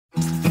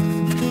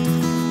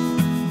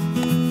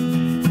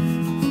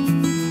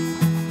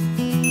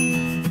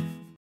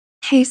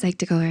Hey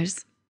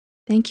Psych2Goers,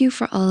 thank you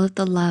for all of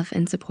the love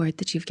and support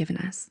that you've given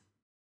us.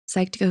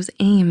 Psych2Go's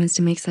aim is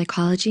to make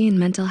psychology and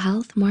mental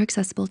health more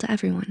accessible to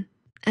everyone.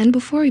 And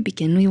before we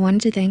begin, we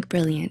wanted to thank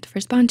Brilliant for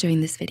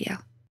sponsoring this video.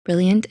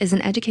 Brilliant is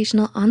an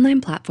educational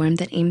online platform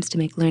that aims to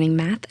make learning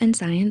math and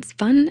science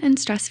fun and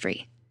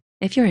stress-free.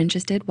 If you're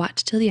interested,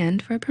 watch till the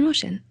end for a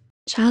promotion.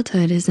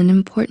 Childhood is an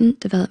important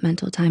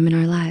developmental time in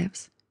our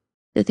lives.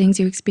 The things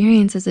you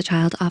experience as a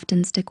child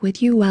often stick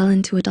with you well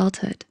into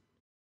adulthood.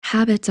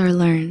 Habits are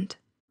learned,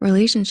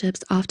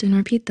 relationships often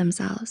repeat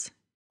themselves,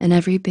 and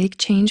every big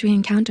change we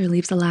encounter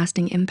leaves a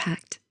lasting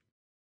impact.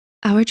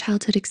 Our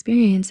childhood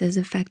experiences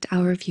affect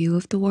our view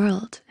of the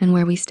world and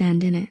where we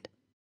stand in it.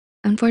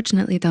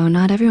 Unfortunately though,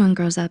 not everyone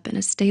grows up in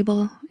a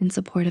stable and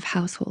supportive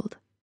household.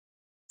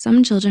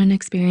 Some children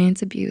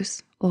experience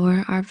abuse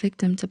or are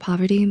victim to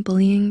poverty,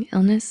 bullying,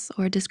 illness,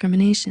 or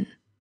discrimination.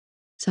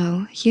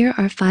 So here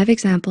are 5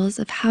 examples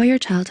of how your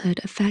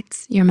childhood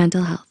affects your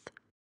mental health.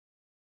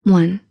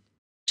 1.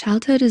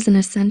 Childhood is an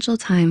essential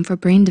time for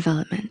brain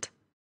development.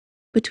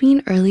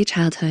 Between early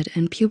childhood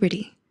and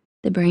puberty,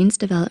 the brain's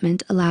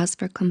development allows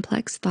for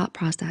complex thought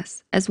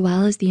process as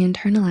well as the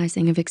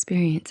internalizing of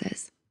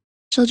experiences.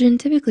 Children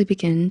typically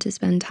begin to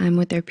spend time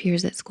with their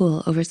peers at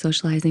school over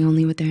socializing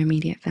only with their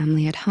immediate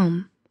family at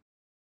home.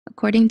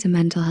 According to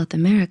Mental Health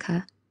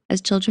America, as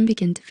children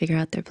begin to figure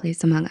out their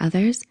place among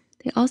others,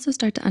 they also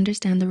start to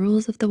understand the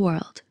rules of the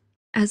world,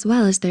 as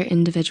well as their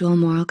individual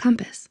moral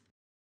compass.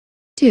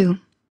 2.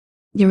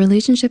 Your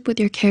relationship with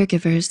your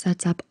caregivers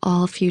sets up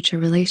all future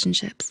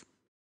relationships.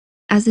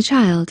 As a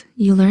child,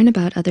 you learn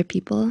about other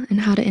people and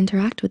how to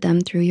interact with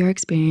them through your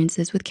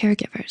experiences with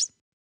caregivers.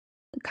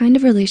 The kind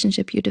of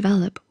relationship you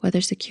develop,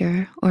 whether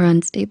secure or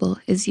unstable,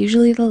 is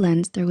usually the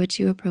lens through which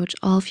you approach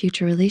all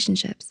future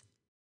relationships.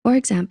 For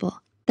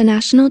example, the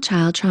National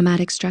Child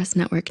Traumatic Stress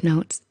Network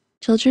notes,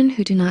 children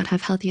who do not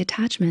have healthy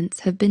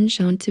attachments have been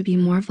shown to be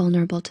more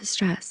vulnerable to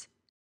stress.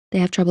 They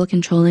have trouble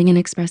controlling and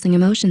expressing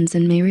emotions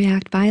and may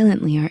react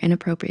violently or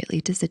inappropriately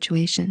to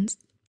situations.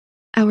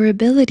 Our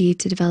ability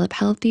to develop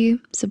healthy,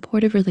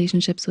 supportive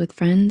relationships with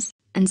friends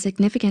and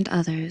significant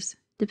others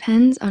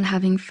depends on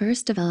having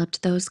first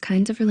developed those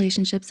kinds of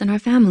relationships in our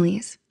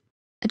families.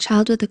 A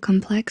child with a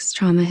complex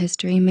trauma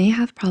history may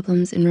have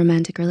problems in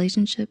romantic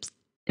relationships,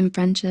 in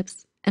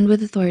friendships, and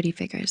with authority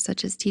figures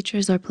such as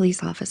teachers or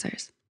police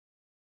officers.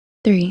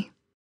 3.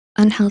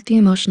 Unhealthy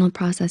emotional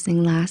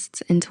processing lasts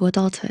into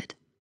adulthood.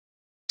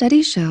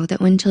 Studies show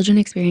that when children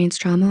experience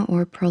trauma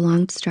or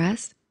prolonged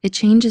stress, it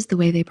changes the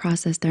way they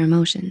process their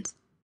emotions.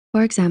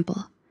 For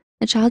example,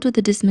 a child with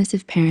a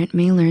dismissive parent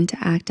may learn to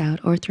act out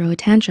or throw a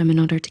tantrum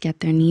in order to get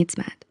their needs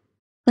met.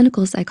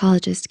 Clinical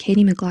psychologist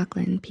Katie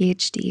McLaughlin,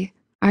 PhD,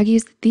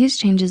 argues that these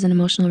changes in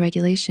emotional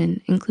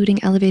regulation,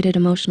 including elevated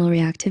emotional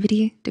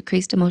reactivity,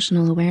 decreased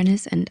emotional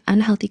awareness, and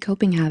unhealthy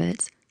coping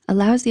habits,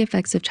 allows the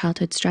effects of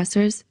childhood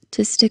stressors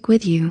to stick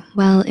with you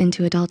well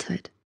into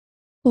adulthood.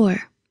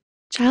 4.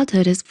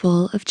 Childhood is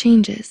full of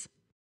changes.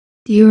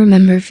 Do you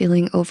remember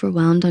feeling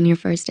overwhelmed on your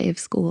first day of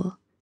school?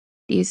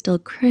 Do you still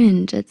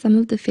cringe at some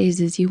of the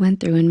phases you went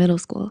through in middle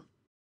school?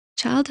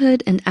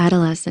 Childhood and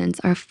adolescence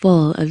are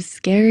full of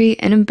scary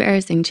and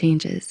embarrassing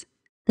changes.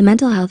 The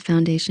Mental Health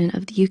Foundation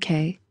of the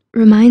UK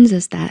reminds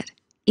us that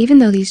even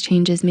though these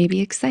changes may be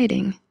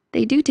exciting,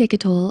 they do take a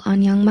toll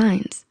on young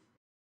minds.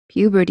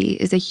 Puberty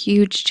is a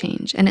huge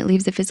change and it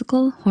leaves a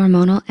physical,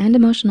 hormonal, and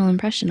emotional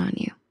impression on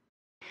you.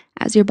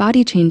 As your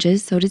body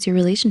changes, so does your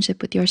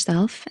relationship with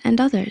yourself and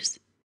others.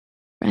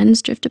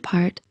 Friends drift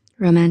apart,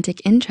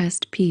 romantic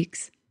interest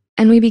peaks,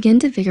 and we begin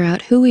to figure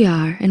out who we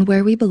are and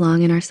where we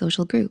belong in our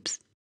social groups.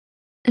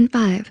 And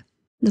 5,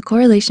 the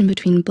correlation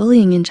between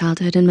bullying in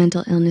childhood and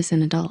mental illness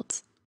in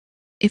adults.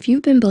 If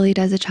you've been bullied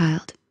as a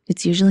child,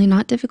 it's usually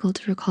not difficult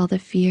to recall the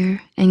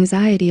fear,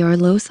 anxiety, or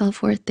low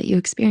self-worth that you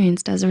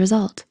experienced as a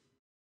result.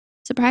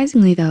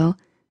 Surprisingly though,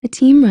 a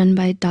team run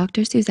by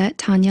Dr. Suzet,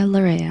 Tanya,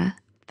 Lereya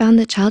found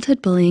that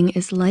childhood bullying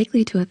is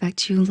likely to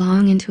affect you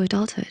long into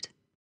adulthood.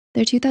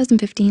 Their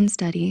 2015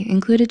 study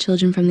included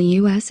children from the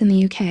US and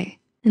the UK,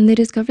 and they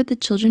discovered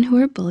that children who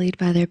were bullied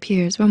by their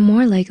peers were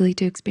more likely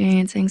to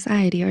experience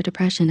anxiety or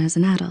depression as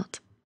an adult.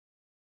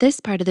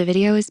 This part of the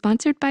video is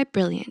sponsored by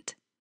Brilliant.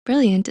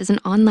 Brilliant is an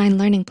online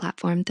learning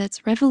platform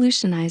that's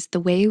revolutionized the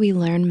way we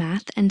learn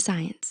math and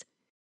science.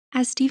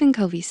 As Stephen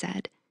Covey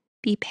said,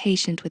 be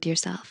patient with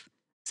yourself.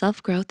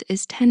 Self-growth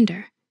is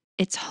tender,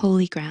 it's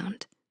holy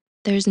ground.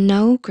 There's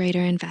no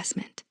greater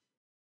investment.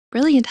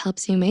 Brilliant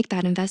helps you make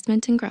that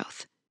investment in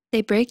growth.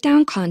 They break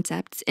down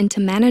concepts into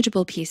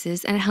manageable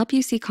pieces and help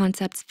you see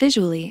concepts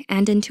visually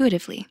and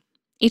intuitively.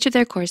 Each of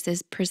their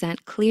courses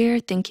present clear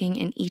thinking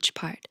in each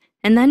part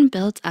and then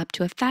builds up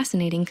to a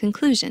fascinating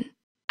conclusion.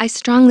 I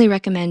strongly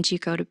recommend you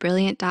go to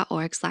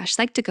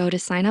brilliant.org/psych2go to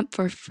sign up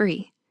for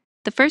free.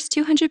 The first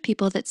 200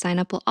 people that sign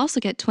up will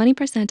also get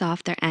 20%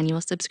 off their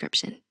annual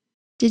subscription.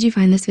 Did you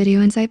find this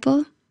video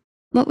insightful?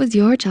 What was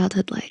your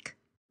childhood like?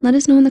 Let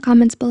us know in the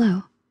comments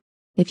below.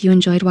 If you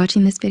enjoyed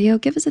watching this video,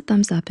 give us a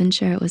thumbs up and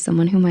share it with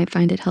someone who might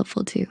find it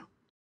helpful too.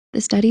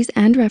 The studies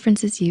and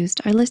references used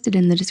are listed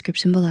in the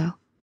description below.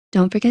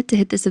 Don't forget to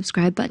hit the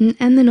subscribe button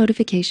and the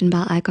notification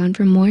bell icon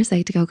for more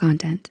Psych2Go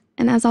content.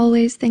 And as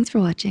always, thanks for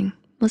watching.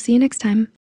 We'll see you next time.